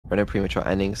are no premature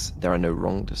endings. There are no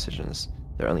wrong decisions.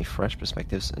 There are only fresh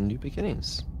perspectives and new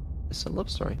beginnings. It's a love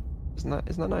story. Isn't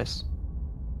that nice?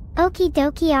 Okie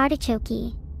Dokie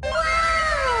Artichokie.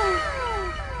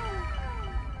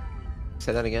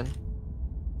 Say that again.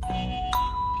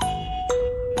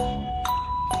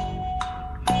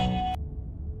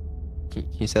 Can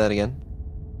you say that again?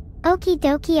 Okie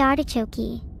Dokie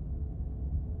Artichokie.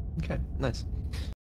 Okay, nice.